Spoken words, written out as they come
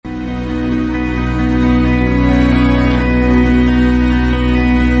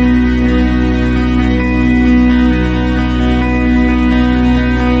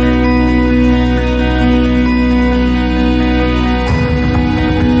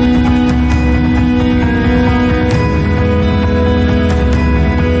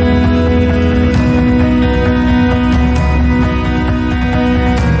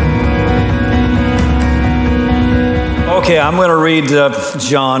I'm going to read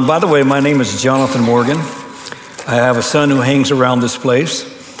John. By the way, my name is Jonathan Morgan. I have a son who hangs around this place,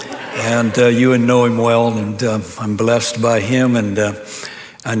 and you know him well, and I'm blessed by him, and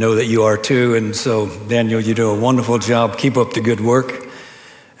I know that you are too. And so, Daniel, you do a wonderful job. Keep up the good work.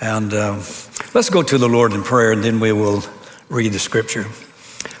 And let's go to the Lord in prayer, and then we will read the scripture.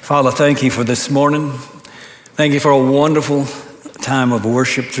 Father, thank you for this morning. Thank you for a wonderful time of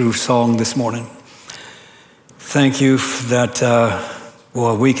worship through song this morning. Thank you that,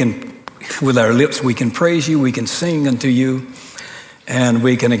 we can, with our lips, we can praise you, we can sing unto you, and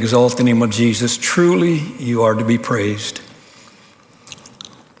we can exalt the name of Jesus. Truly, you are to be praised.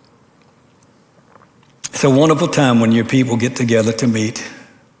 It's a wonderful time when your people get together to meet.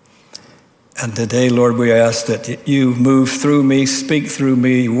 And today, Lord, we ask that you move through me, speak through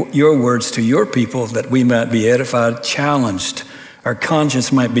me, your words to your people, that we might be edified, challenged, our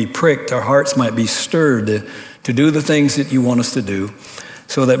conscience might be pricked, our hearts might be stirred to do the things that you want us to do,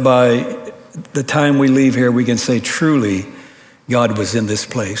 so that by the time we leave here, we can say, truly, God was in this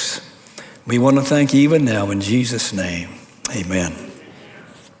place. We want to thank you even now in Jesus' name. Amen.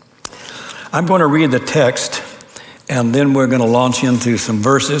 I'm going to read the text, and then we're going to launch into some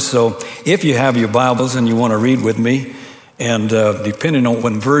verses. So if you have your Bibles and you want to read with me, and depending on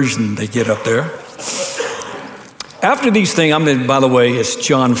what version they get up there. After these things, by the way, it's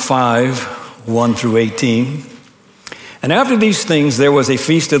John 5, 1 through 18. And after these things, there was a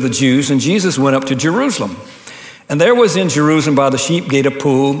feast of the Jews, and Jesus went up to Jerusalem. And there was in Jerusalem by the sheep gate a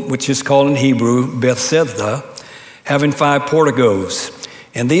pool, which is called in Hebrew Bethesda, having 5 porticos.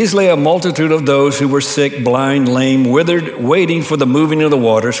 And these lay a multitude of those who were sick, blind, lame, withered, waiting for the moving of the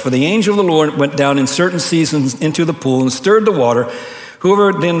waters. For the angel of the Lord went down in certain seasons into the pool and stirred the water.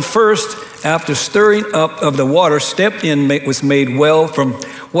 Whoever then first, after stirring up of the water, stepped in, was made well from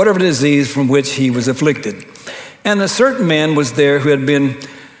whatever disease from which he was afflicted. And a certain man was there who had been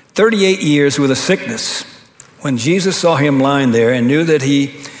 38 years with a sickness. When Jesus saw him lying there and knew that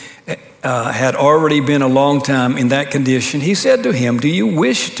he had already been a long time in that condition, he said to him, "Do you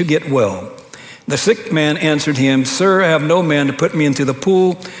wish to get well?" The sick man answered him, "Sir, I have no man to put me into the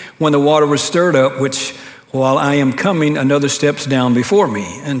pool when the water was stirred up, which while I am coming, another steps down before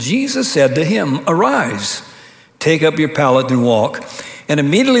me." And Jesus said to him, "Arise, take up your pallet and walk." And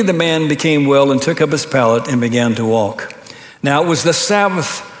immediately the man became well and took up his pallet and began to walk. Now it was the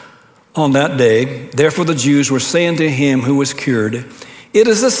Sabbath on that day. Therefore the Jews were saying to him who was cured, "It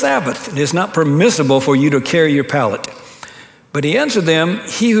is the Sabbath. It is not permissible for you to carry your pallet." But he answered them,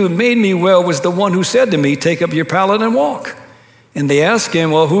 "He who made me well was the one who said to me, 'Take up your pallet and walk.'" And they asked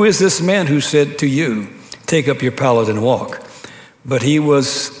him, "Well, who is this man who said to you, 'Take up your pallet and walk'?" But he who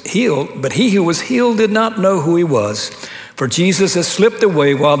was healed did not know who he was, for Jesus had slipped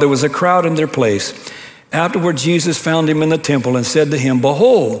away while there was a crowd in their place. Afterward, Jesus found him in the temple and said to him,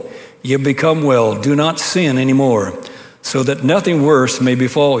 "Behold, you have become well. Do not sin anymore, so that nothing worse may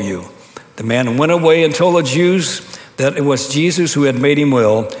befall you." The man went away and told the Jews that it was Jesus who had made him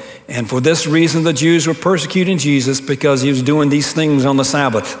well. And for this reason, the Jews were persecuting Jesus, because he was doing these things on the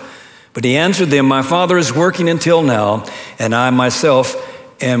Sabbath. But he answered them, "My Father is working until now, and I myself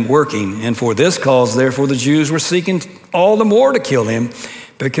am working. And for this cause, therefore, the Jews were seeking all the more to kill him,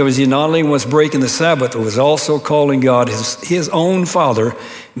 because he not only was breaking the Sabbath, but was also calling God his own Father,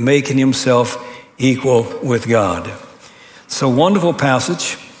 making himself equal with God." So wonderful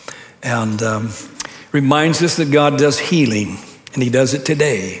passage, and reminds us that God does healing, and he does it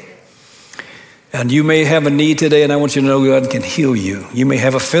today. And you may have a need today, and I want you to know God can heal you. You may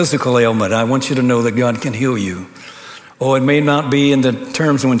have a physical ailment. I want you to know that God can heal you. Oh, it may not be in the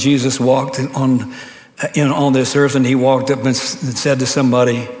terms when Jesus walked on this earth and he walked up and said to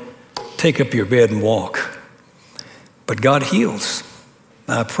somebody, "Take up your bed and walk." But God heals.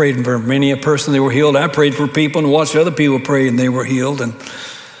 I prayed for many a person, they were healed. I prayed for people and watched other people pray and they were healed.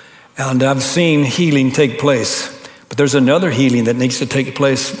 And I've seen healing take place. But there's another healing that needs to take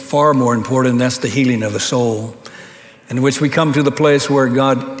place, far more important, and that's the healing of the soul, in which we come to the place where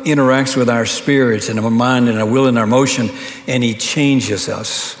God interacts with our spirits and our mind and our will and our emotion, and he changes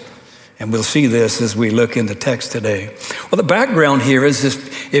us. And we'll see this as we look in the text today. Well, the background here is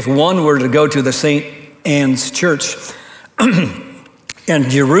if one were to go to the St. Anne's Church in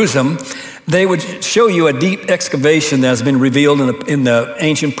Jerusalem, they would show you a deep excavation that has been revealed in the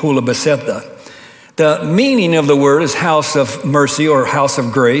ancient pool of Bethesda. The meaning of the word is house of mercy or house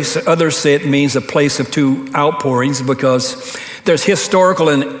of grace. Others say it means a place of 2 outpourings, because there's historical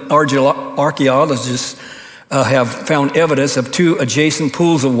and archaeologists have found evidence of two adjacent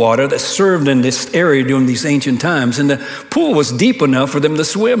pools of water that served in this area during these ancient times. And the pool was deep enough for them to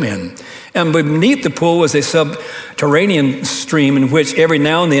swim in. And beneath the pool was a subterranean stream in which every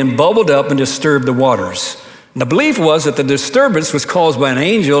now and then bubbled up and disturbed the waters. And the belief was that the disturbance was caused by an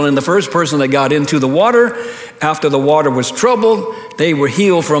angel, and the first person that got into the water, after the water was troubled, they were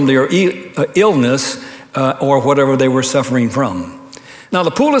healed from their illness or whatever they were suffering from. Now,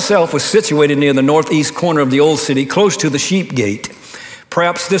 the pool itself was situated near the northeast corner of the old city, close to the sheep gate.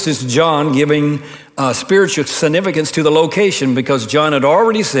 Perhaps this is John giving spiritual significance to the location, because John had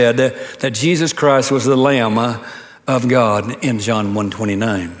already said that Jesus Christ was the Lamb of God in John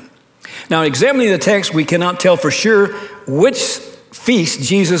 1:29. Now, examining the text, we cannot tell for sure which feast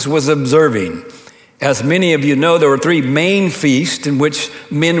Jesus was observing. As many of you know, there were three main feasts in which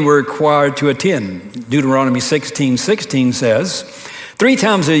men were required to attend. Deuteronomy 16:16 says, 3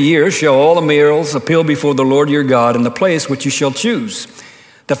 times a year shall all the males appear before the Lord your God in the place which you shall choose,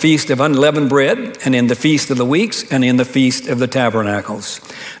 the feast of unleavened bread, and in the feast of the weeks, and in the feast of the tabernacles.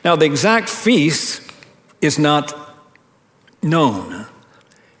 Now, the exact feast is not known.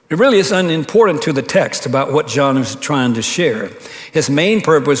 It really is unimportant to the text about what John is trying to share. His main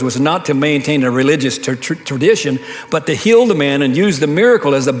purpose was not to maintain a religious tradition, but to heal the man and use the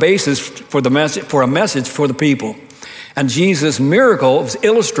miracle as the basis for a message for the people. And Jesus' miracle was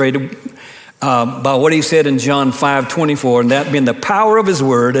illustrated by what he said in John 5:24, and that being the power of his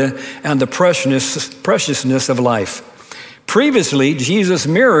word and the preciousness of life. Previously, Jesus'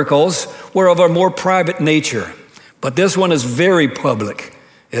 miracles were of a more private nature, but this one is very public.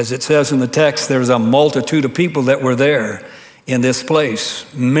 As it says in the text, there's a multitude of people that were there in this place.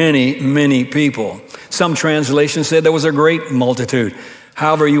 Many, many people. Some translations said there was a great multitude.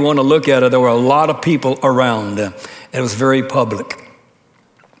 However you want to look at it, there were a lot of people around. It was very public.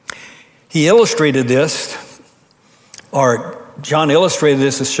 He illustrated this, or John illustrated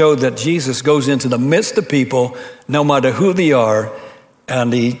this to show that Jesus goes into the midst of people, no matter who they are,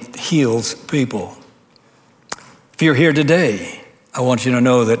 and he heals people. If you're here today, I want you to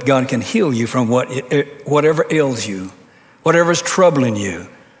know that God can heal you from whatever ails you, whatever's troubling you,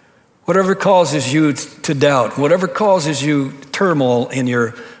 whatever causes you to doubt, whatever causes you turmoil in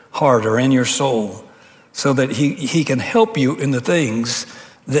your heart or in your soul, so that he can help you in the things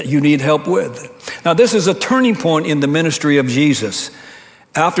that you need help with. Now, this is a turning point in the ministry of Jesus.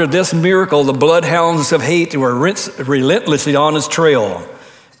 After this miracle, the bloodhounds of hate were relentlessly on his trail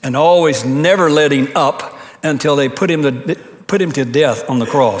and always never letting up until they put him to death on the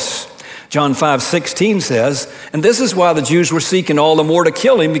cross. John 5:16 says, and this is why the Jews were seeking all the more to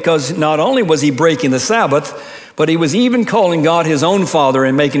kill him, because not only was he breaking the Sabbath, but he was even calling God his own Father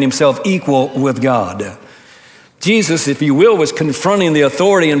and making himself equal with God. Jesus, if you will, was confronting the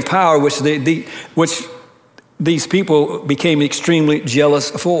authority and power which these people became extremely jealous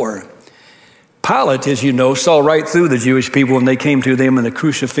for. Pilate, as you know, saw right through the Jewish people when they came to them in the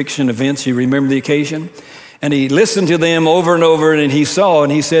crucifixion events. You remember the occasion? And he listened to them over and over, and he saw,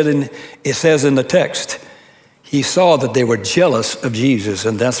 and he said, and it says in the text, he saw that they were jealous of Jesus,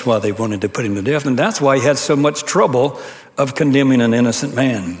 and that's why they wanted to put him to death, and that's why he had so much trouble of condemning an innocent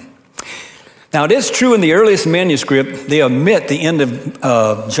man. Now, it is true in the earliest manuscript, they omit the end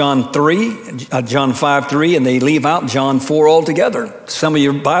of John 5:3, and they leave out John 4 altogether. Some of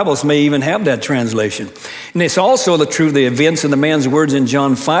your Bibles may even have that translation. And it's also the truth the events and the man's words in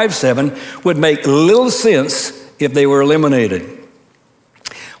John 5:7 would make little sense if they were eliminated.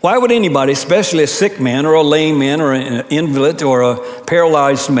 Why would anybody, especially a sick man or a lame man or an invalid or a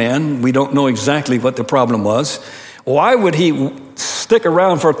paralyzed man, we don't know exactly what the problem was, why would he stick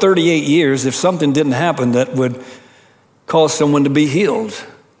around for 38 years if something didn't happen that would cause someone to be healed?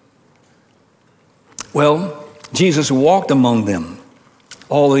 Well, Jesus walked among them,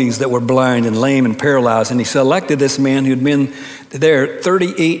 all these that were blind and lame and paralyzed, and he selected this man who'd been there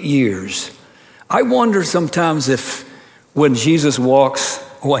 38 years. I wonder sometimes if when Jesus walks,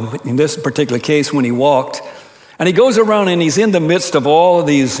 in this particular case, when he walked, and he goes around and he's in the midst of all of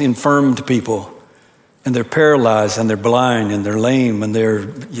these infirmed people, and they're paralyzed, and they're blind, and they're lame, and they're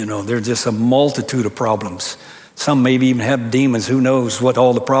just a multitude of problems. Some maybe even have demons. Who knows what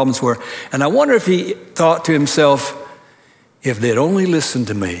all the problems were. And I wonder if he thought to himself, if they'd only listened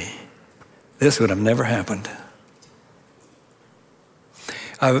to me, this would have never happened.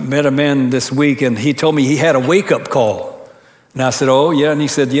 I met a man this week, and he told me he had a wake-up call. And I said, oh, yeah? And he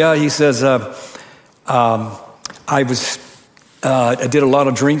said, yeah. He says, I did a lot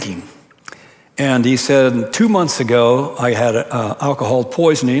of drinking. And he said, 2 months ago, I had alcohol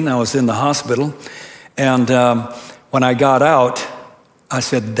poisoning. I was in the hospital. And when I got out, I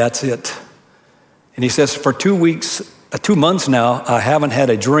said, that's it. And he says, for 2 months now, I haven't had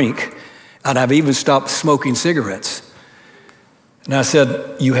a drink, and I've even stopped smoking cigarettes. And I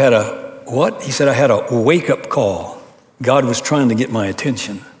said, you had a what? He said, I had a wake-up call. God was trying to get my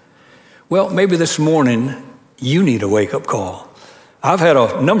attention. Well, maybe this morning you need a wake-up call. I've had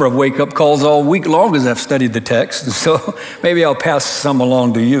a number of wake-up calls all week long as I've studied the text, so maybe I'll pass some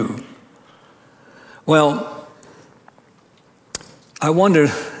along to you. Well, I wonder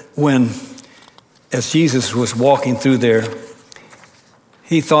when, as Jesus was walking through there,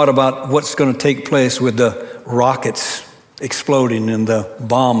 he thought about what's going to take place with the rockets exploding and the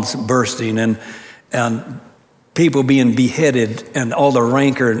bombs bursting and people being beheaded and all the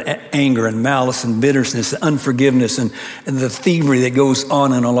rancor and anger and malice and bitterness and unforgiveness and the thievery that goes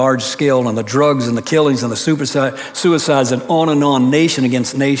on a large scale and the drugs and the killings and the suicides and on, nation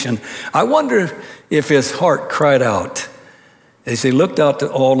against nation. I wonder if his heart cried out as he looked out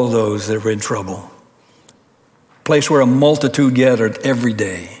to all of those that were in trouble. A place where a multitude gathered every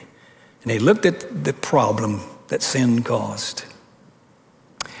day. And he looked at the problem that sin caused.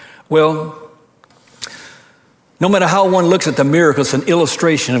 Well, no matter how one looks at the miracle, it's an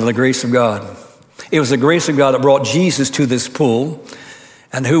illustration of the grace of God. It was the grace of God that brought Jesus to this pool.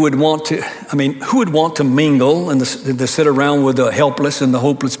 And who would want to mingle and to sit around with the helpless and the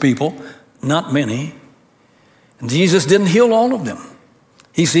hopeless people? Not many. And Jesus didn't heal all of them.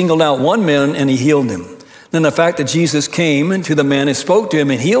 He singled out one man and he healed him. Then the fact that Jesus came to the man and spoke to him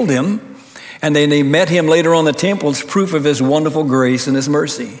and healed him, and then they met him later on the temple is proof of his wonderful grace and his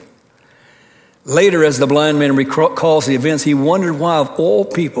mercy. Later, as the blind man recalls the events, he wondered why of all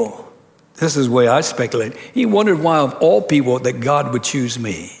people, this is the way I speculate, he wondered why of all people that God would choose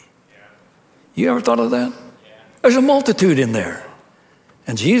me. You ever thought of that? There's a multitude in there.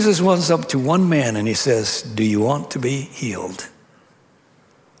 And Jesus was up to one man and he says, do you want to be healed?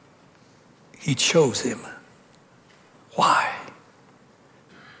 He chose him. Why?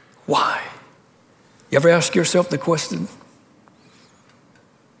 Why? You ever ask yourself the question?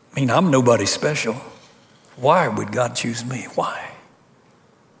 I mean, I'm nobody special. Why would God choose me? Why?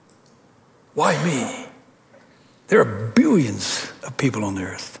 Why me? There are billions of people on the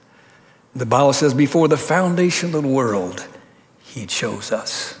earth. The Bible says before the foundation of the world, he chose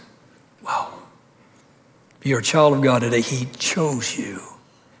us. Wow. If you're a child of God today, he chose you.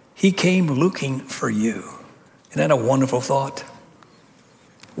 He came looking for you. Isn't that a wonderful thought?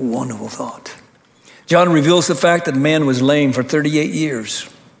 Wonderful thought. John reveals the fact that man was lame for 38 years.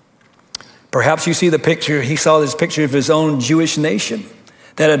 Perhaps you see the picture, he saw this picture of his own Jewish nation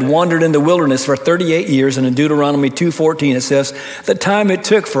that had wandered in the wilderness for 38 years. And in Deuteronomy 2:14, it says, the time it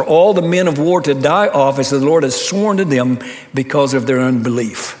took for all the men of war to die off as the Lord has sworn to them because of their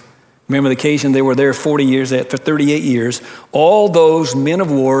unbelief. Remember the occasion they were there 40 years, after 38 years, all those men of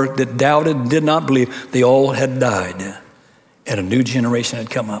war that doubted, did not believe, they all had died. And a new generation had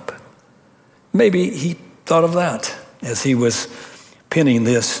come up. Maybe he thought of that as he was penning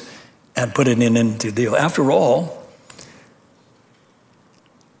this and putting it into the deal. After all,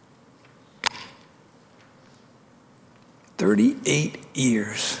 "38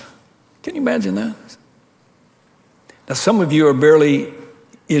 years. Can you imagine that? Now, some of you are barely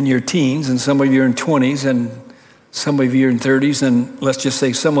in your teens, and some of you are in 20s, and some of you are in 30s, and let's just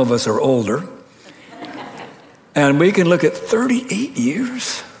say some of us are older. And we can look at 38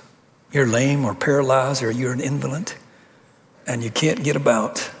 years. You're lame or paralyzed or you're an invalid, and you can't get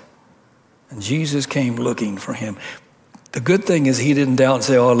about. And Jesus came looking for him. The good thing is he didn't doubt and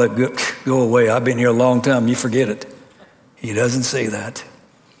say, oh, look, go away. I've been here a long time. You forget it. He doesn't say that.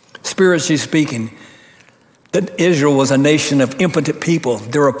 Spiritually speaking, that Israel was a nation of impotent people.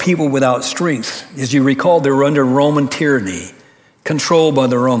 There were people without strength. As you recall, they were under Roman tyranny, controlled by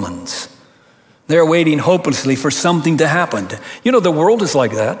the Romans. They're waiting hopelessly for something to happen. You know, the world is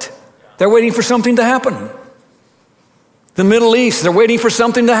like that. They're waiting for something to happen. The Middle East, they're waiting for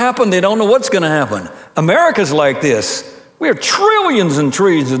something to happen. They don't know what's going to happen. America's like this. We have trillions and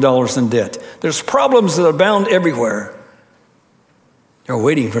trillions of dollars in debt. There's problems that abound everywhere. They're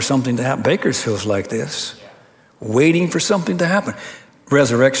waiting for something to happen. Bakersfield's like this. Waiting for something to happen.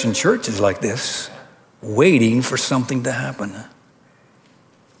 Resurrection Church is like this. Waiting for something to happen.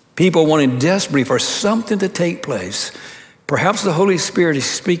 People wanting desperately for something to take place. Perhaps the Holy Spirit is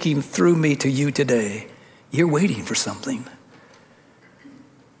speaking through me to you today. You're waiting for something.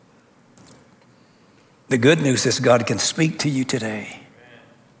 The good news is God can speak to you today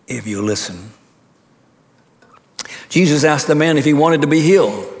if you listen. Jesus asked the man if he wanted to be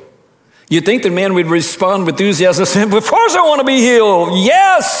healed. You'd think the man would respond with enthusiasm and say, of course I want to be healed.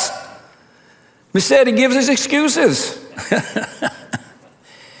 Yes. Instead, he gives his excuses.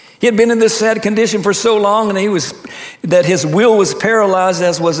 He had been in this sad condition for so long, and that his will was paralyzed,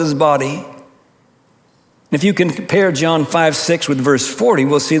 as was his body. If you can compare John 5:6 with verse 40,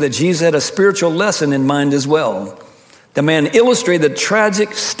 we'll see that Jesus had a spiritual lesson in mind as well. The man illustrated the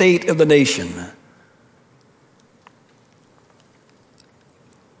tragic state of the nation.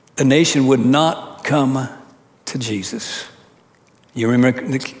 The nation would not come to Jesus. You remember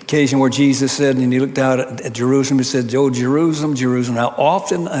the occasion where Jesus said, and he looked out at Jerusalem, he said, "Oh, Jerusalem, Jerusalem, how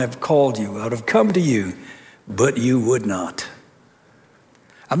often I have called you, I would have come to you, but you would not."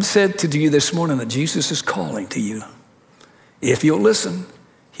 I'm said to you this morning that Jesus is calling to you. If you'll listen,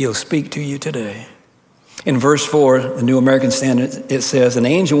 he'll speak to you today. In verse 4, the New American Standard, it says, "An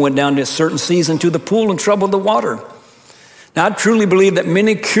angel went down to a certain season to the pool and troubled the water." Now, I truly believe that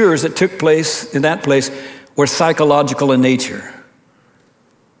many cures that took place in that place were psychological in nature.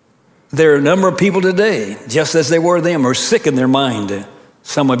 There are a number of people today, just as they were then, are sick in their mind.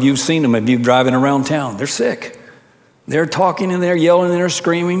 Some of you have seen them if you're driving around town. They're sick. They're talking and they're yelling and they're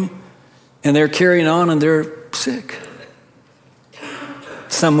screaming and they're carrying on and they're sick.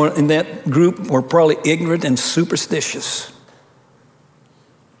 Some in that group were probably ignorant and superstitious.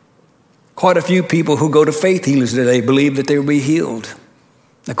 Quite a few people who go to faith healers today believe that they will be healed.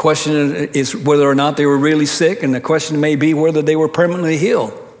 The question is whether or not they were really sick, and the question may be whether they were permanently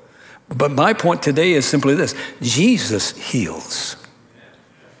healed. But my point today is simply this: Jesus heals.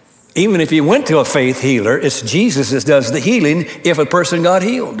 Even if you went to a faith healer, it's Jesus that does the healing if a person got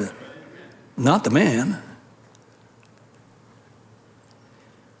healed, not the man.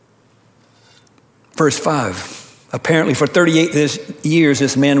 Verse 5. Apparently for 38 years,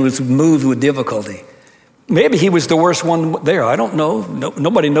 this man was moved with difficulty. Maybe he was the worst one there. I don't know.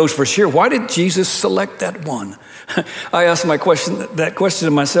 Nobody knows for sure. Why did Jesus select that one? I asked that question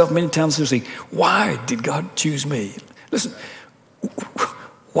to myself many times this week. Why did God choose me? Listen,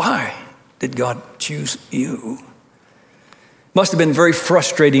 why did God choose you? Must have been very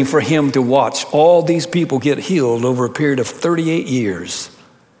frustrating for him to watch all these people get healed over a period of 38 years.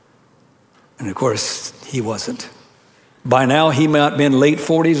 And of course, he wasn't. By now, he might have been late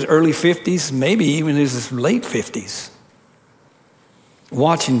 40s, early 50s, maybe even his late 50s,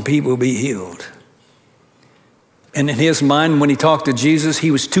 watching people be healed. And in his mind, when he talked to Jesus,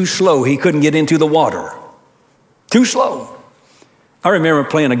 he was too slow. He couldn't get into the water. Too slow. I remember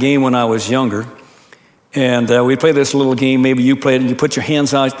playing a game when I was younger, and we played this little game. Maybe you played it, and you put your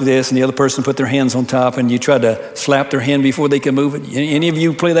hands out like this, and the other person put their hands on top, and you tried to slap their hand before they could move it. Any of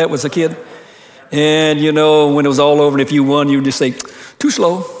you play that as a kid? And, you know, when it was all over, and if you won, you would just say, "Too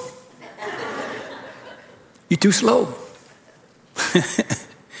slow. You're too slow."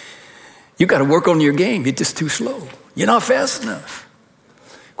 You got to work on your game. You're just too slow. You're not fast enough.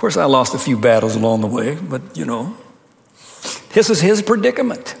 Of course, I lost a few battles along the way, but, you know, this is his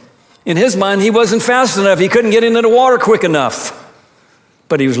predicament. In his mind, he wasn't fast enough. He couldn't get into the water quick enough.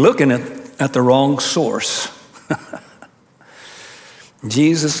 But he was looking at the wrong source.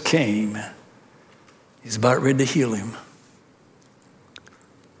 Jesus came. He's about ready to heal him.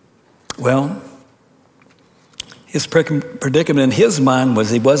 Well, his predicament in his mind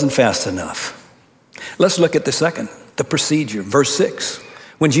was he wasn't fast enough. Let's look at the procedure. Verse 6.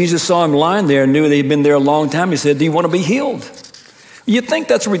 When Jesus saw him lying there and knew that he'd been there a long time, he said, "Do you want to be healed?" You'd think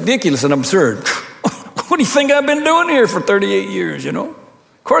that's ridiculous and absurd. What do you think I've been doing here for 38 years, you know?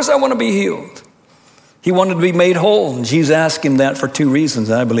 Of course I want to be healed. He wanted to be made whole, and Jesus asked him that for two reasons,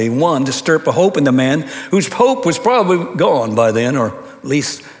 I believe. One, to stir up a hope in the man whose hope was probably gone by then, or at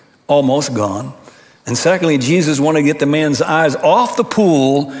least almost gone. And secondly, Jesus wanted to get the man's eyes off the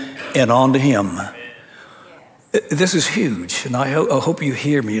pool and onto him. This is huge, and I hope you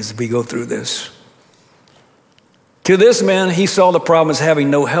hear me as we go through this. To this man, he saw the problem as having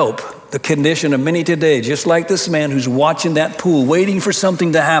no help, the condition of many today, just like this man who's watching that pool, waiting for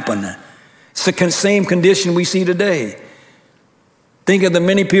something to happen. It's the same condition we see today. Think of the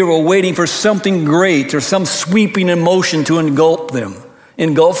many people waiting for something great or some sweeping emotion to engulf them.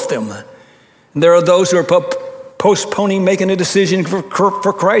 And there are those who are postponing making a decision for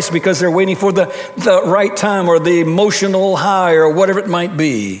Christ because they're waiting for the right time or the emotional high or whatever it might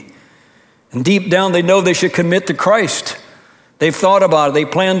be. And deep down, they know they should commit to Christ. They've thought about it. They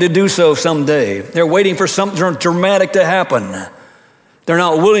plan to do so someday. They're waiting for something dramatic to happen. They're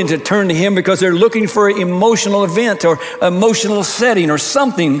not willing to turn to him because they're looking for an emotional event or emotional setting or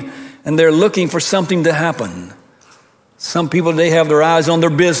something, and they're looking for something to happen. Some people, they have their eyes on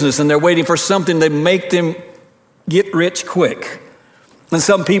their business, and they're waiting for something to make them get rich quick. And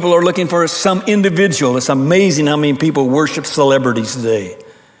some people are looking for some individual. It's amazing how many people worship celebrities today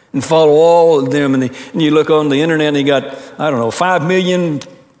and follow all of them. And you look on the internet and you got, 5 million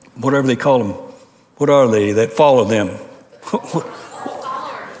whatever they call them. What are they that follow them?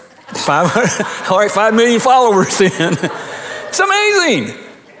 5 million followers then. It's amazing.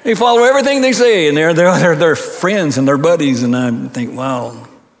 They follow everything they say, and they're friends and they're buddies, and I think, wow.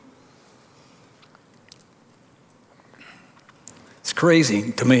 It's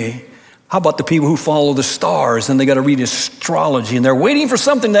crazy to me. How about the people who follow the stars and they got to read astrology and they're waiting for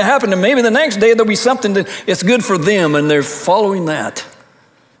something to happen and maybe the next day there'll be something that's good for them and they're following that.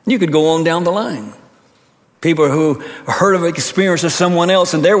 You could go on down the line. People who heard of an experience of someone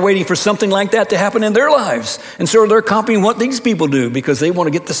else and they're waiting for something like that to happen in their lives. And so they're copying what these people do because they want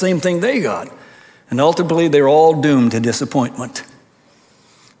to get the same thing they got. And ultimately they're all doomed to disappointment.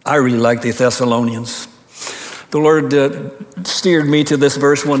 I really like the Thessalonians. The Lord steered me to this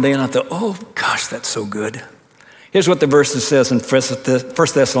verse one day and I thought, oh gosh, that's so good. Here's what the verse says in 1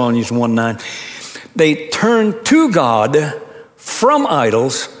 Thessalonians 1:9. They turn to God from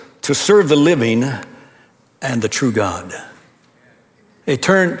idols to serve the living and the true God. They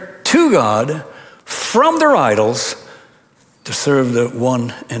turn to God from their idols to serve the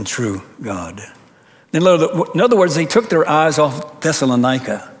one and true God. In other words, they took their eyes off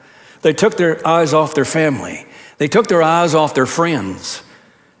Thessalonica. They took their eyes off their family. They took their eyes off their friends,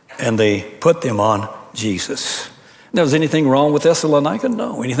 and they put them on Jesus. Now, is anything wrong with Thessalonica?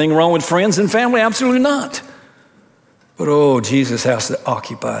 No. Anything wrong with friends and family? Absolutely not. But, oh, Jesus has to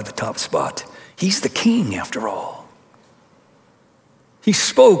occupy the top spot. He's the king, after all. He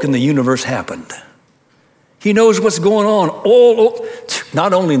spoke and the universe happened. He knows what's going on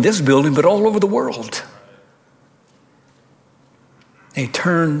not only in this building, but all over the world. They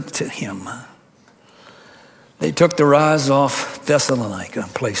turned to him. They took their eyes off Thessalonica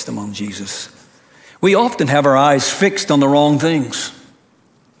and placed them on Jesus. We often have our eyes fixed on the wrong things.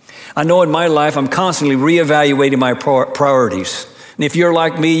 I know in my life I'm constantly reevaluating my priorities. And if you're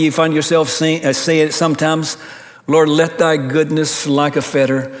like me, you find yourself saying it sometimes, Lord, let thy goodness like a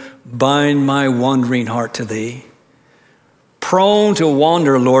fetter bind my wandering heart to thee. Prone to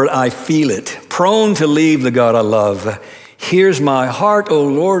wander, Lord, I feel it. Prone to leave the God I love. Here's my heart, O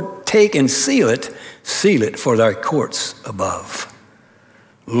Lord, take and seal it for thy courts above.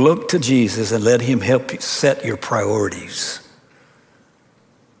 Look to Jesus and let him help you set your priorities.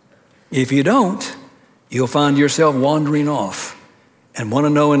 If you don't, you'll find yourself wandering off and want to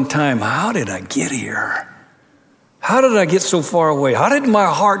know in time, how did I get here? How did I get so far away? How did my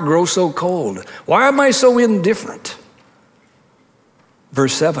heart grow so cold? Why am I so indifferent?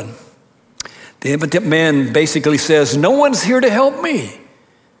 Verse 7, the impotent man basically says, no one's here to help me.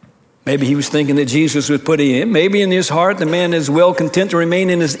 Maybe he was thinking that Jesus would put it in. Maybe in his heart, the man is well content to remain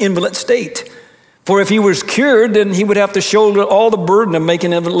in his invalid state. For if he was cured, then he would have to shoulder all the burden of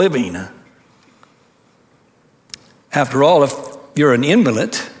making a living. After all, if you're an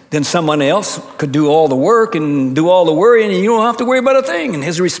invalid, then someone else could do all the work and do all the worrying, and you don't have to worry about a thing. And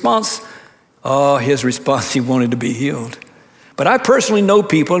his response, he wanted to be healed. But I personally know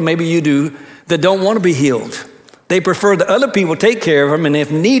people, and maybe you do, that don't want to be healed. They prefer that other people take care of them, and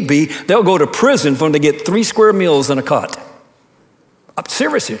if need be, they'll go to prison for them to get 3 square meals and a cot.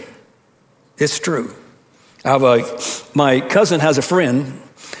 Seriously, it's true. My cousin has a friend,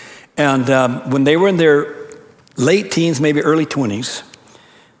 and when they were in their late teens, maybe early 20s,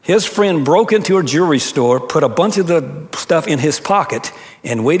 his friend broke into a jewelry store, put a bunch of the stuff in his pocket,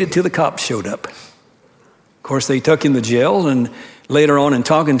 and waited till the cops showed up. Of course, they took him to jail, and later on in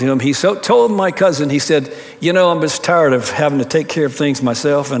talking to him, he told my cousin, he said, I'm just tired of having to take care of things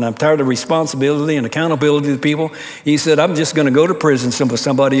myself, and I'm tired of responsibility and accountability to people. He said, I'm just going to go to prison so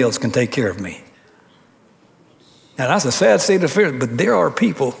somebody else can take care of me. And that's a sad state of affairs, but there are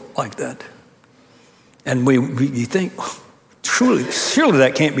people like that. And you think, surely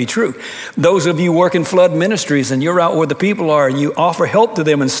that can't be true. Those of you work in flood ministries and you're out where the people are and you offer help to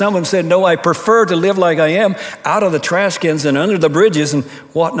them and someone said, no, I prefer to live like I am out of the trash cans and under the bridges and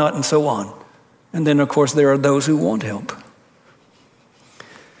whatnot and so on. And then, of course, there are those who won't help.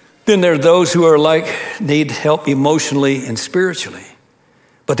 Then there are those who need help emotionally and spiritually.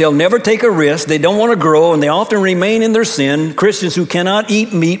 But they'll never take a risk. They don't want to grow, and they often remain in their sin. Christians who cannot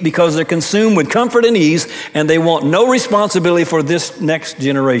eat meat because they're consumed with comfort and ease, and they want no responsibility for this next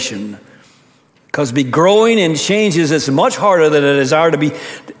generation. Because growing and changes is much harder than a desire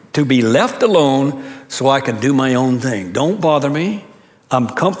to be left alone so I can do my own thing. Don't bother me. I'm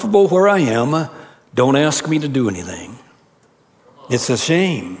comfortable where I am. Don't ask me to do anything. It's a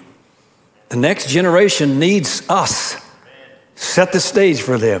shame. The next generation needs us. Set the stage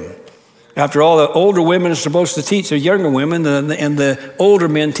for them. After all, the older women are supposed to teach the younger women, and the older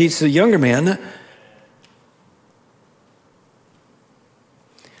men teach the younger men.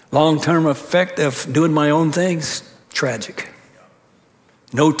 Long-term effect of doing my own things, tragic.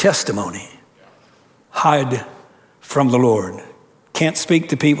 No testimony. Hide from the Lord. Can't speak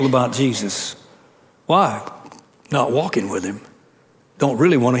to people about Jesus. Why? Not walking with him. Don't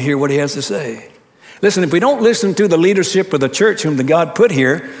really want to hear what he has to say. Listen, if we don't listen to the leadership of the church whom the God put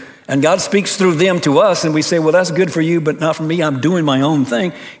here, and God speaks through them to us, and we say, well, that's good for you, but not for me, I'm doing my own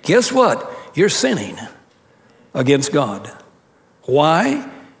thing. Guess what? You're sinning against God. Why?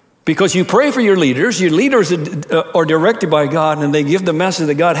 Because you pray for your leaders are directed by God, and they give the message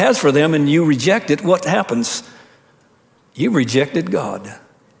that God has for them, and you reject it. What happens? You rejected God.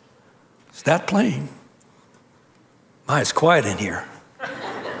 It's that plain. My, it's quiet in here.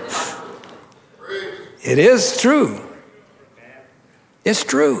 It is true. It's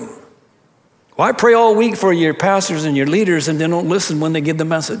true. Why pray all week for your pastors and your leaders and then don't listen when they give the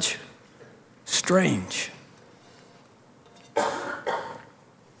message? Strange.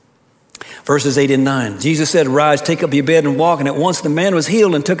 Verses 8 and 9. Jesus said, rise, take up your bed and walk. And at once the man was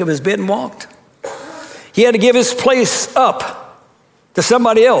healed and took up his bed and walked. He had to give his place up to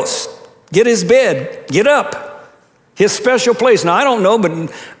somebody else. Get his bed, get up. His special place. Now, I don't know,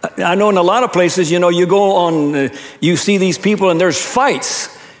 but I know in a lot of places, you go on, you see these people and there's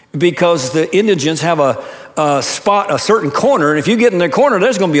fights because the indigents have a spot, a certain corner. And if you get in their corner,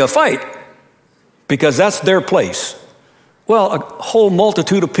 there's going to be a fight because that's their place. Well, a whole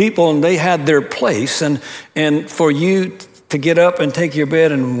multitude of people, and they had their place. And for you to get up and take your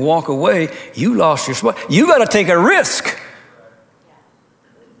bed and walk away, you lost your spot. You got to take a risk.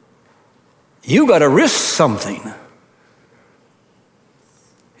 You got to risk something.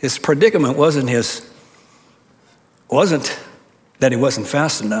 His predicament wasn't that he wasn't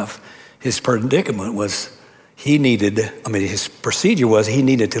fast enough. His predicament was his procedure was he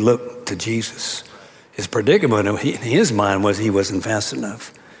needed to look to Jesus. His predicament in his mind was he wasn't fast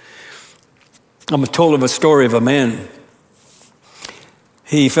enough. I'm told of a story of a man.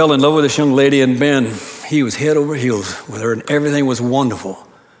 He fell in love with this young lady, and man, he was head over heels with her, and everything was wonderful.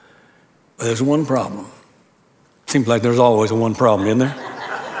 But there's one problem. Seems like there's always one problem, isn't there?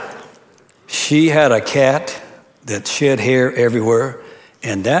 She had a cat that shed hair everywhere,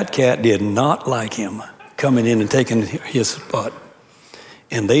 and that cat did not like him coming in and taking his spot.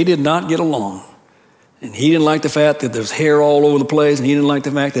 And they did not get along. And he didn't like the fact that there's hair all over the place, and he didn't like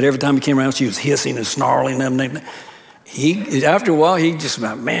the fact that every time he came around, she was hissing and snarling. After a while, he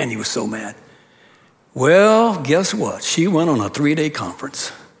was so mad. Well, guess what? She went on a 3-day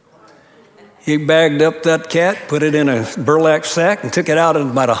conference. He bagged up that cat, put it in a burlap sack, and took it out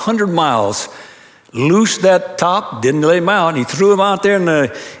about 100 miles. Loosed that top, didn't let him out. He threw him out there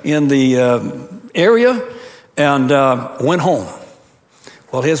in the area and went home.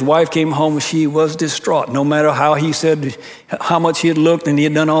 Well, his wife came home, she was distraught. No matter how he said how much he had looked and he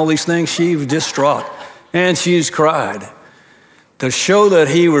had done all these things, she was distraught. And she's cried. To show that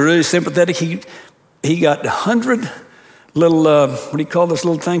he was really sympathetic, he got 100 little, what do you call those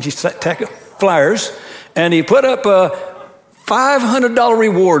little things? Flyers. And he put up a $500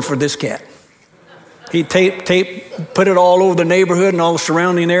 reward for this cat. He put it all over the neighborhood and all the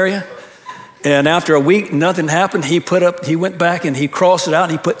surrounding area. And after a week, nothing happened. He went back and he crossed it out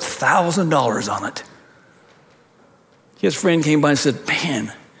and he put $1,000 on it. His friend came by and said,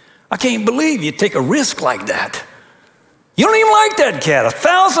 man, I can't believe you take a risk like that. You don't even like that cat.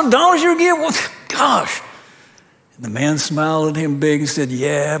 $1,000 you give? Well, gosh. And the man smiled at him big and said,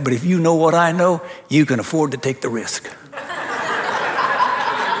 yeah, but if you know what I know, you can afford to take the risk.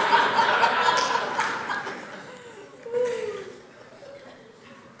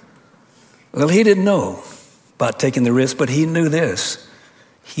 Well, he didn't know about taking the risk, but he knew this.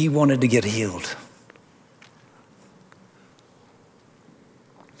 He wanted to get healed.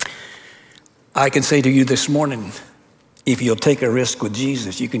 I can say to you this morning, if you'll take a risk with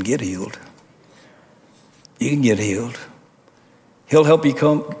Jesus, you can get healed. You can get healed. He'll help you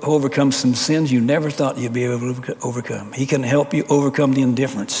overcome some sins you never thought you'd be able to overcome. He can help you overcome the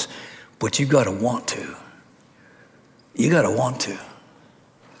indifference, but you got to want to. You got to want to.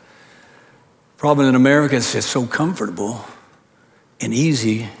 Problem in America is it's so comfortable and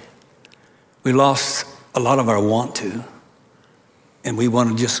easy. We lost a lot of our want to, and we want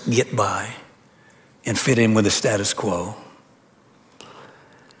to just get by and fit in with the status quo.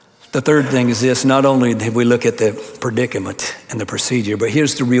 The third thing is this: not only did we look at the predicament and the procedure, but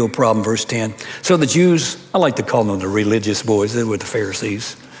here's the real problem, verse 10. So the Jews, I like to call them the religious boys, they were the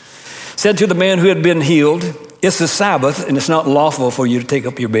Pharisees, said to the man who had been healed, it's the Sabbath and it's not lawful for you to take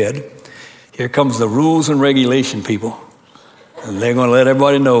up your bed. Here comes the rules and regulation people. And they're going to let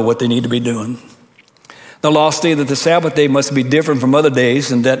everybody know what they need to be doing. The law stated that the Sabbath day must be different from other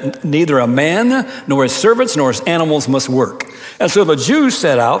days and that neither a man nor his servants nor his animals must work. And so the Jews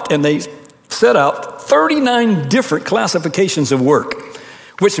set out, and they set out 39 different classifications of work,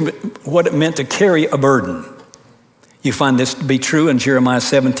 which what it meant to carry a burden. You find this to be true in Jeremiah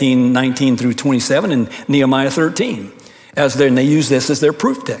 17, 19 through 27 and Nehemiah 13. And they use this as their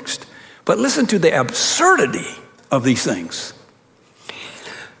proof text. But listen to the absurdity of these things.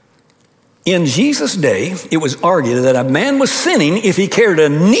 In Jesus' day, it was argued that a man was sinning if he carried a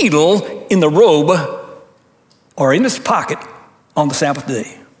needle in the robe or in his pocket on the Sabbath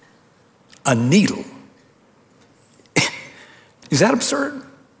day. A needle. Is that absurd?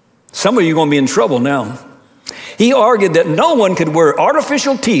 Some of you are going to be in trouble now. He argued that no one could wear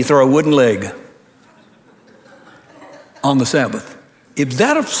artificial teeth or a wooden leg on the Sabbath. Is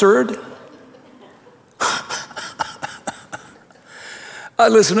that absurd? I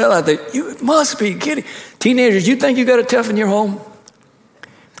listen to that, I think, you must be kidding. Teenagers, you think you got it tough in your home?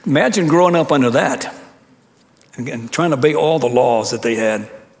 Imagine growing up under that and trying to obey all the laws that they had.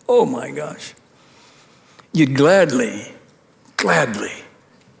 Oh my gosh. You'd gladly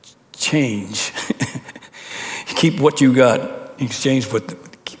change. Keep what you got in exchange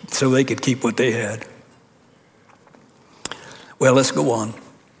so they could keep what they had. Well, let's go on.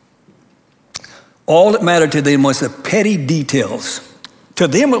 All that mattered to them was the petty details. To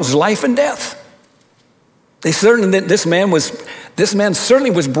them, it was life and death. This man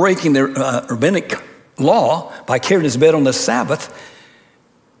certainly was breaking the rabbinic law by carrying his bed on the Sabbath.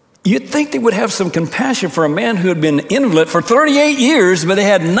 You'd think they would have some compassion for a man who had been invalid for 38 years, but they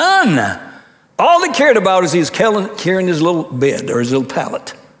had none. All they cared about is he was carrying his little bed or his little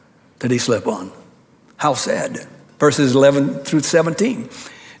pallet that he slept on. How sad. Verses 11 through 17.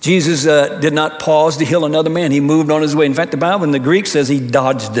 Jesus did not pause to heal another man. He moved on his way. In fact, the Bible in the Greek says he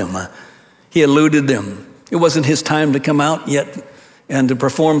dodged them. He eluded them. It wasn't his time to come out yet and to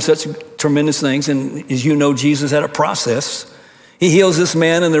perform such tremendous things. And as you know, Jesus had a process. He heals this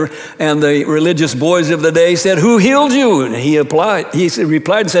man, and the religious boys of the day said, "Who healed you?" And he replied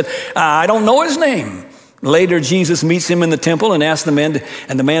and said, "I don't know his name." Later, Jesus meets him in the temple and asks the man,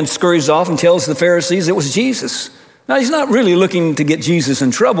 and the man scurries off and tells the Pharisees it was Jesus. Now, he's not really looking to get Jesus in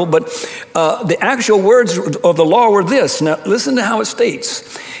trouble, but the actual words of the law were this. Now, listen to how it states.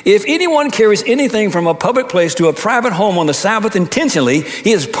 If anyone carries anything from a public place to a private home on the Sabbath intentionally,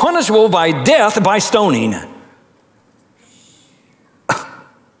 he is punishable by death by stoning.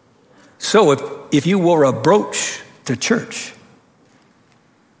 So if you wore a brooch to church,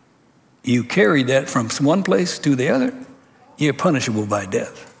 you carried that from one place to the other, you're punishable by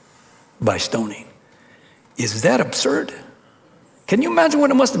death, by stoning. Is that absurd? Can you imagine what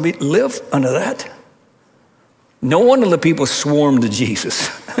it must have been live under that? No wonder the people swarmed to Jesus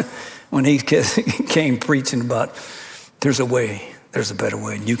when he came preaching about there's a way, there's a better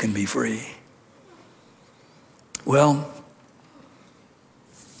way, and you can be free. Well,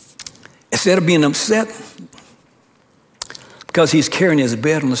 instead of being upset because he's carrying his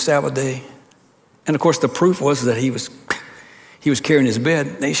bed on the Sabbath day, and of course the proof was that he was carrying his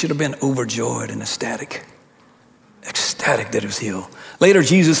bed, they should have been overjoyed and ecstatic that he was healed. Later,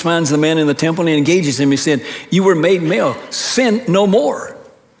 Jesus finds the man in the temple and he engages him. He said, "You were made male, sin no more,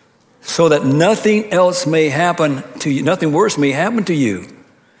 so that nothing else may happen to you, nothing worse may happen to you."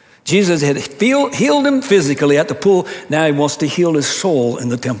 Jesus had healed him physically at the pool. Now he wants to heal his soul in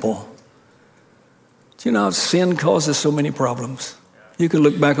the temple. Do you know how sin causes so many problems? You can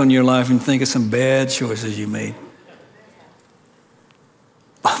look back on your life and think of some bad choices you made.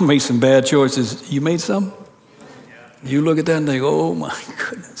 I made some bad choices. You made some? You look at that and think, oh my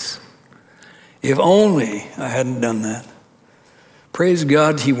goodness. If only I hadn't done that. Praise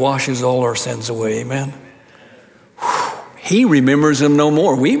God, he washes all our sins away, amen? He remembers them no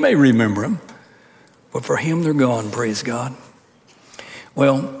more. We may remember them, but for him they're gone, praise God.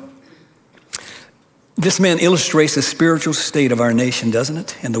 Well, this man illustrates the spiritual state of our nation, doesn't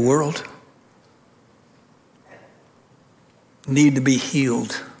it, and the world? Need to be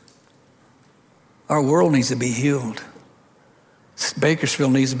healed. Our world needs to be healed.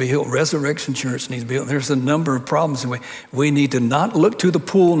 Bakersfield needs to be healed. Resurrection Church needs to be healed. There's a number of problems. We need to not look to the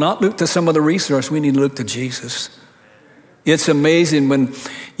pool, not look to some other resource. We need to look to Jesus. It's amazing when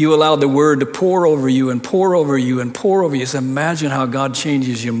you allow the word to pour over you and pour over you and pour over you. Just imagine how God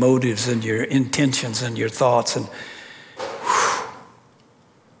changes your motives and your intentions and your thoughts.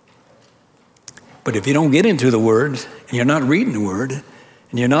 But if you don't get into the word and you're not reading the word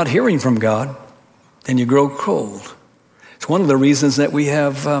and you're not hearing from God, then you grow cold. It's one of the reasons that we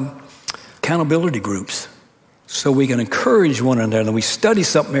have accountability groups, so we can encourage one another. And we study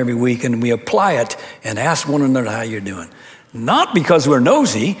something every week and we apply it and ask one another how you're doing. Not because we're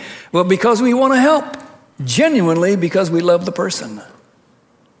nosy, but because we want to help. Genuinely because we love the person.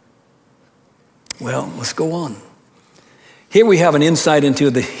 Well, let's go on. Here we have an insight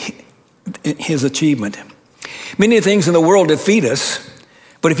into his achievement. Many things in the world defeat us,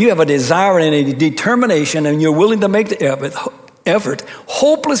 but if you have a desire and a determination and you're willing to make the effort,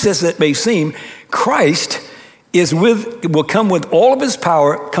 hopeless as it may seem, Christ will come with all of his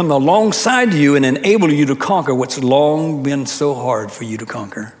power, come alongside you and enable you to conquer what's long been so hard for you to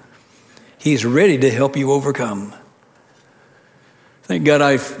conquer. He's ready to help you overcome. Thank God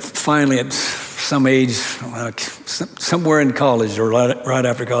I finally, at some age, somewhere in college or right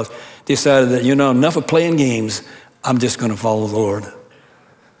after college, decided that, enough of playing games. I'm just going to follow the Lord.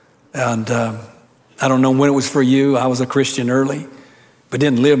 And I don't know when it was for you. I was a Christian early, but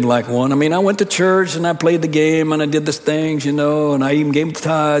didn't live like one. I mean, I went to church and I played the game and I did these things, and I even gave the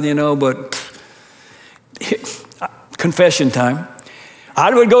tithe, but confession time.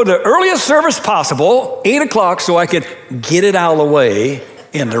 I would go to the earliest service possible, 8 o'clock, so I could get it out of the way,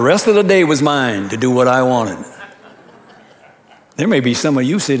 and the rest of the day was mine to do what I wanted. There may be some of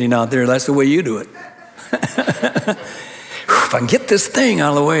you sitting out there, that's the way you do it. If I can get this thing out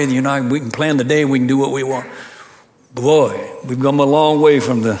of the way, we can plan the day and we can do what we want. Boy, we've come a long way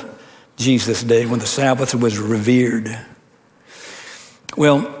from the Jesus day when the Sabbath was revered.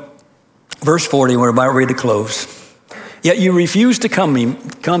 Well, verse 40, we're about ready to close. Yet you refuse to come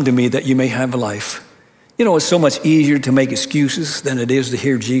to me that you may have life. It's so much easier to make excuses than it is to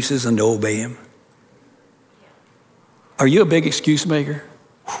hear Jesus and to obey him. Are you a big excuse maker?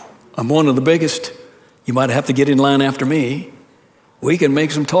 I'm one of the biggest. You might have to get in line after me. We can make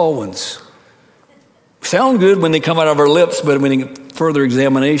some tall ones. Sound good when they come out of our lips, but when you get further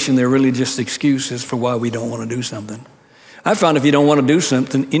examination, they're really just excuses for why we don't want to do something. I found if you don't want to do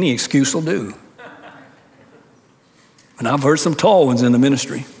something, any excuse will do. And I've heard some tall ones in the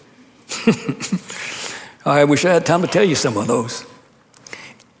ministry. I wish I had time to tell you some of those.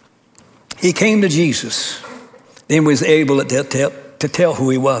 He came to Jesus, then was able to tell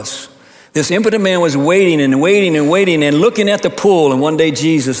who he was. This impotent man was waiting and waiting and waiting and looking at the pool. And one day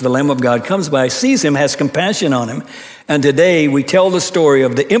Jesus, the Lamb of God, comes by, sees him, has compassion on him. And today we tell the story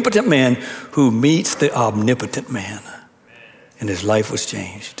of the impotent man who meets the omnipotent man. And his life was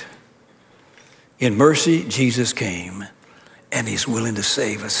changed. In mercy, Jesus came, and he's willing to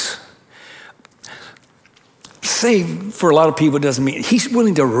save us. Save, for a lot of people, doesn't mean he's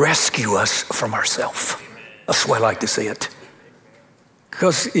willing to rescue us from ourselves. That's why I like to say it.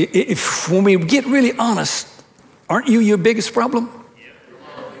 Because when we get really honest, aren't you your biggest problem?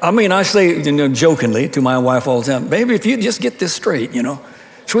 I mean, I say, jokingly to my wife all the time, baby, if you just get this straight,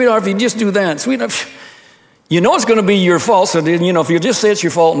 sweetheart, if you just do that, sweetheart, it's going to be your fault. So then, if you just say it's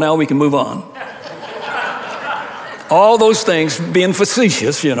your fault, now we can move on. All those things being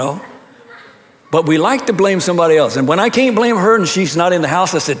facetious, But we like to blame somebody else. And when I can't blame her and she's not in the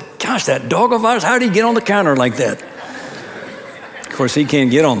house, I said, gosh, that dog of ours, how did he get on the counter like that? Of course, he can't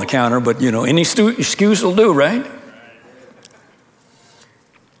get on the counter, but, any excuse will do, right?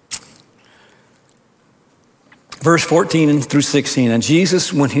 Verse 14 through 16. And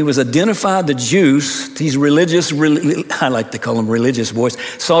Jesus, when he was identified the Jews, these religious, I like to call them religious boys,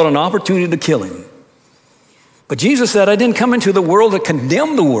 sought an opportunity to kill him. But Jesus said, I didn't come into the world to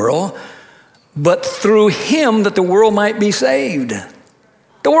condemn the world, but through him that the world might be saved.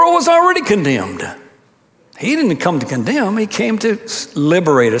 The world was already condemned. He didn't come to condemn. He came to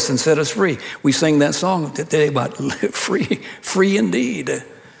liberate us and set us free. We sang that song today about free indeed.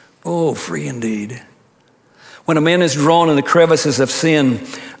 Oh, free indeed. When a man is drawn in the crevices of sin,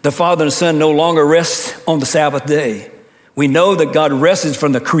 the Father and Son no longer rest on the Sabbath day. We know that God rested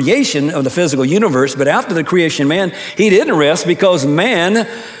from the creation of the physical universe, but after the creation man, he didn't rest because man,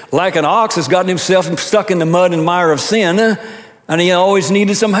 like an ox, has gotten himself stuck in the mud and mire of sin, and he always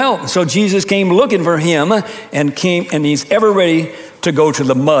needed some help. So Jesus came looking for him and he's ever ready to go to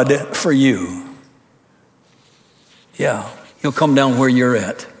the mud for you. Yeah, he'll come down where you're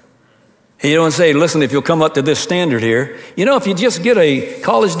at. He don't say, listen, if you'll come up to this standard here, if you just get a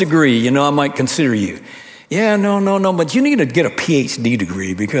college degree, I might consider you. Yeah, no, but you need to get a PhD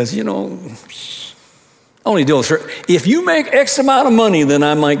degree because, only deal with, if you make X amount of money, then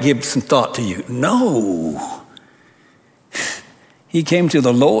I might give some thought to you. No. He came to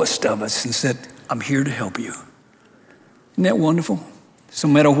the lowest of us and said, I'm here to help you. Isn't that wonderful? So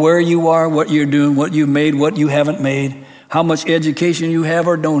no matter where you are, what you're doing, what you've made, what you haven't made, how much education you have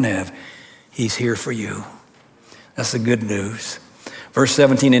or don't have, he's here for you. That's the good news. Verse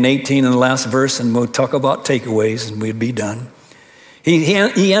 17 and 18 in the last verse, and we'll talk about takeaways and we'd be done. He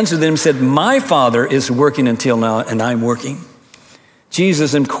answered them and said, my Father is working until now, and I'm working.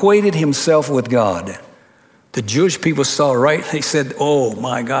 Jesus equated himself with God. The Jewish people saw right. They said, oh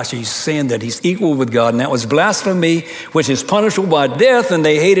my gosh, he's saying that he's equal with God, and that was blasphemy, which is punishable by death, and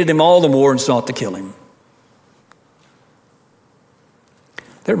they hated him all the more and sought to kill him.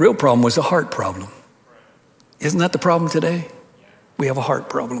 Their real problem was a heart problem. Isn't that the problem today? We have a heart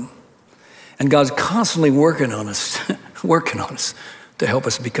problem. And God's constantly working on us, to help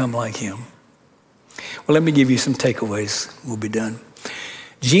us become like him. Well, let me give you some takeaways. We'll be done.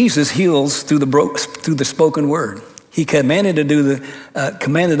 Jesus heals through the spoken word. He commanded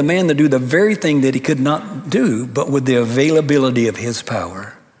the man to do the very thing that he could not do, but with the availability of his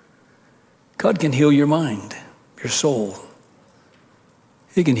power. God can heal your mind, your soul.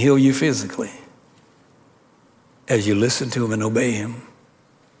 He can heal you physically as you listen to him and obey him.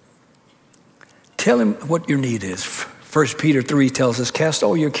 Tell him what your need is. 1 Peter 3 tells us, cast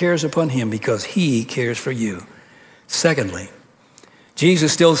all your cares upon him because he cares for you. Secondly,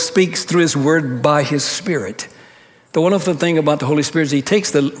 Jesus still speaks through his word by his Spirit. The wonderful thing about the Holy Spirit is he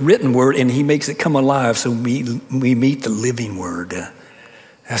takes the written word and he makes it come alive so we meet the living word.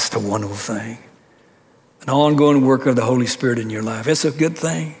 That's the wonderful thing. An ongoing work of the Holy Spirit in your life. It's a good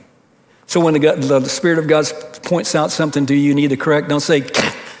thing. So when the Spirit of God points out something to you you need to correct, don't say,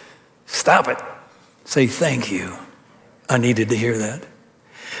 stop it. Say, thank you. I needed to hear that.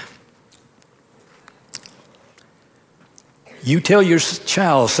 You tell your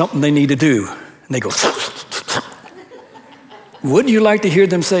child something they need to do, and they go, wouldn't you like to hear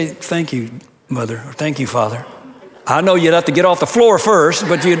them say, thank you, Mother, or thank you, Father? I know you'd have to get off the floor first,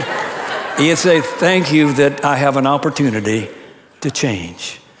 but you'd say, thank you that I have an opportunity to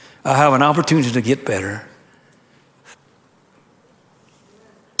change. I have an opportunity to get better.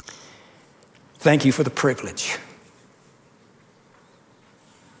 Thank you for the privilege.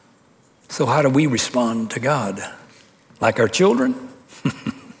 So how do we respond to God? Like our children?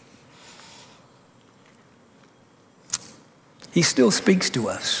 He still speaks to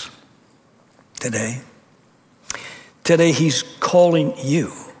us today. Today he's calling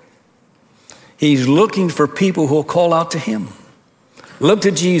you. He's looking for people who will call out to him. Look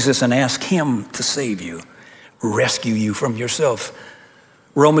to Jesus and ask him to save you, rescue you from yourself.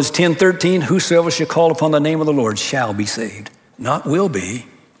 Romans 10:13, whosoever shall call upon the name of the Lord shall be saved. Not will be,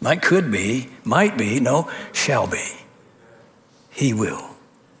 not could be, might be, no, shall be. He will.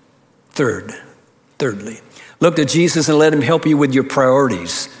 Thirdly, look to Jesus and let him help you with your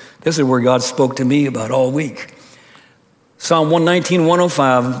priorities. This is where God spoke to me about all week. Psalm 119,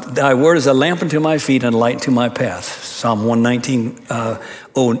 105, thy word is a lamp unto my feet and a light unto my path. Psalm 119,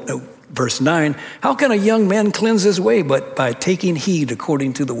 verse 9, how can a young man cleanse his way but by taking heed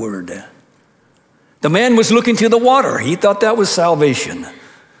according to the word? The man was looking to the water. He thought that was salvation.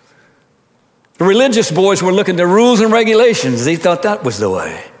 The religious boys were looking to rules and regulations. They thought that was the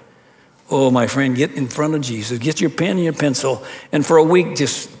way. Oh, my friend, get in front of Jesus. Get your pen and your pencil. And for a week,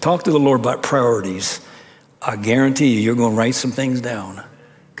 just talk to the Lord about priorities. I guarantee you're going to write some things down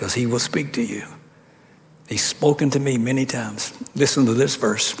because he will speak to you. He's spoken to me many times. Listen to this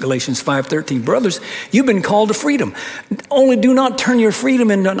verse, Galatians 5:13. Brothers, you've been called to freedom. Only do not turn your freedom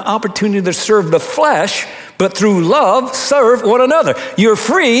into an opportunity to serve the flesh, but through love, serve one another. You're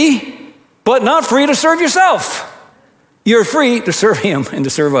free, but not free to serve yourself. You're free to serve him and to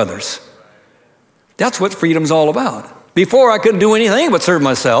serve others. That's what freedom's all about. Before I couldn't do anything but serve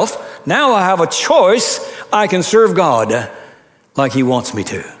myself. Now I have a choice. I can serve God like he wants me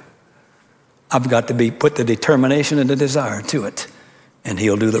to. I've got to put the determination and the desire to it, and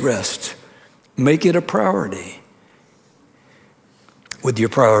he'll do the rest. Make it a priority with your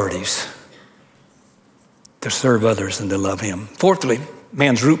priorities to serve others and to love him. Fourthly,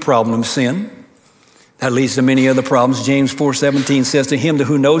 man's root problem is sin. That leads to many other problems. James 4:17 says, to him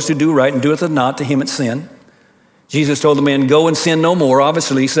who knows to do right and doeth it not, to him it's sin. Jesus told the man, go and sin no more.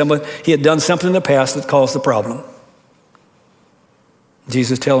 Obviously, he had done something in the past that caused the problem.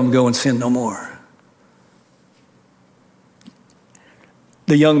 Jesus told him, go and sin no more.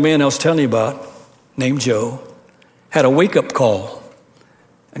 The young man I was telling you about, named Joe, had a wake-up call,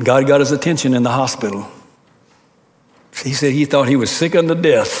 and God got his attention in the hospital. He said he thought he was sick unto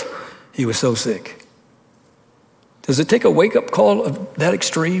death. He was so sick. Does it take a wake-up call of that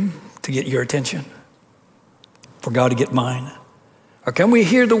extreme to get your attention? For God to get mine? Or can we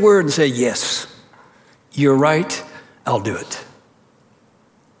hear the word and say, yes, you're right, I'll do it.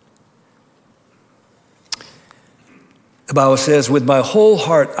 The Bible says, with my whole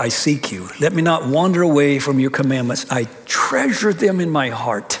heart I seek you. Let me not wander away from your commandments. I treasure them in my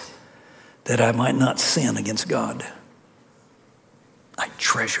heart that I might not sin against God. I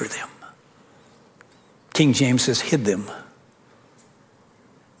treasure them. King James says, hid them.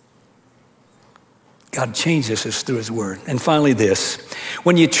 God changes us through his word. And finally this,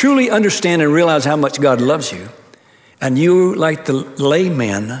 when you truly understand and realize how much God loves you, and you, like the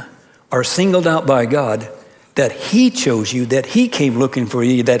layman, are singled out by God, that he chose you, that he came looking for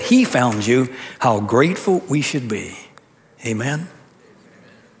you, that he found you, how grateful we should be. Amen?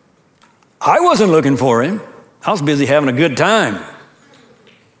 I wasn't looking for him. I was busy having a good time,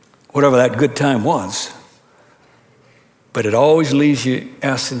 whatever that good time was. But it always leaves you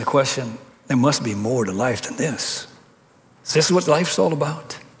asking the question, there must be more to life than this. Is this what life's all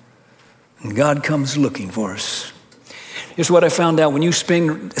about? And God comes looking for us. Here's what I found out. When you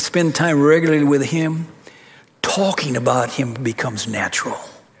spend time regularly with him, talking about him becomes natural.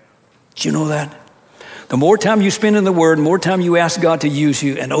 Did you know that? The more time you spend in the word, the more time you ask God to use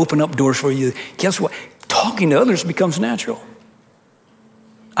you and open up doors for you, guess what? Talking to others becomes natural.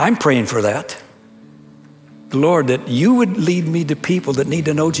 I'm praying for that. Lord, that you would lead me to people that need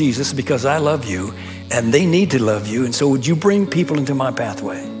to know Jesus because I love you and they need to love you. And so would you bring people into my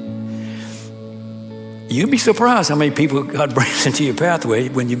pathway? You'd be surprised how many people God brings into your pathway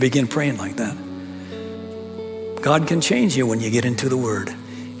when you begin praying like that. God can change you when you get into the word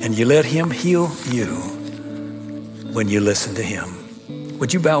and you let him heal you when you listen to him.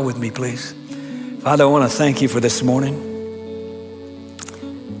 Would you bow with me, please? Father, I want to thank you for this morning.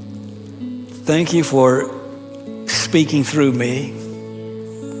 Thank you for speaking through me.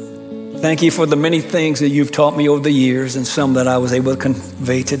 Thank you for the many things that you've taught me over the years and some that I was able to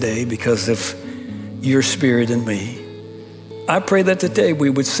convey today because of your spirit in me. I pray that today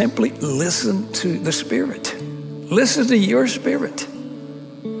we would simply listen to the Spirit. Listen to your Spirit.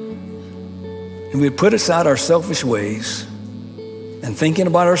 And we'd put aside our selfish ways and thinking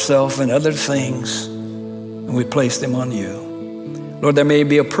about ourselves and other things, and we place them on you. Lord, there may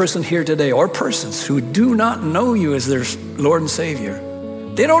be a person here today or persons who do not know you as their Lord and Savior.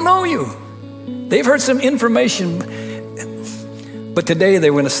 They don't know you. They've heard some information, but today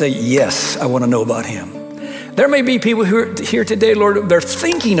they want to say, yes, I want to know about him. There may be people who are here today, Lord, they're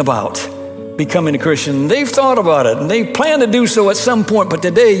thinking about becoming a Christian. They've thought about it, and they plan to do so at some point, but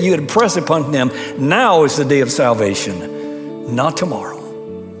today you would press upon them, now is the day of salvation, not tomorrow.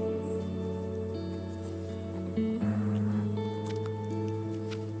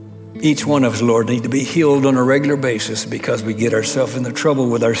 Each one of us, Lord, need to be healed on a regular basis because we get ourselves into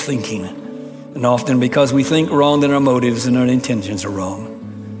trouble with our thinking. And often because we think wrong, then our motives and our intentions are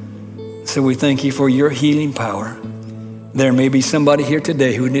wrong. So we thank you for your healing power. There may be somebody here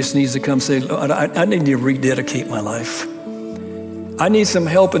today who just needs to come say, Lord, I need to rededicate my life. I need some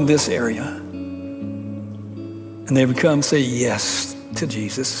help in this area. And they would come say yes to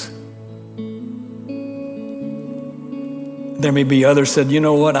Jesus. There may be others said, you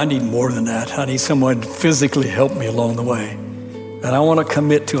know what, I need more than that. I need someone to physically help me along the way. And I want to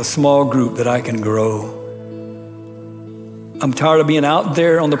commit to a small group that I can grow. I'm tired of being out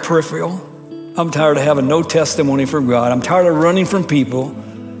there on the peripheral. I'm tired of having no testimony for God. I'm tired of running from people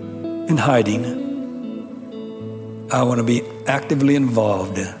and hiding. I want to be actively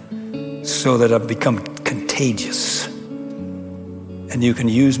involved so that I become contagious. And you can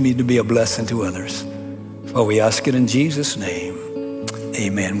use me to be a blessing to others. Well, we ask it in Jesus' name.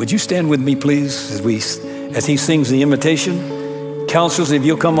 Amen. Would you stand with me, please, as he sings the invitation? Counselors, if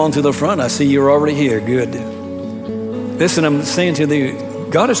you'll come on to the front, I see you're already here. Good. Listen, I'm saying to you,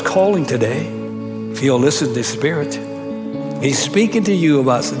 God is calling today. If you'll listen to the Spirit, he's speaking to you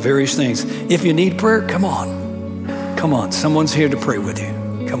about various things. If you need prayer, come on. Come on. Someone's here to pray with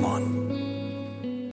you. Come on.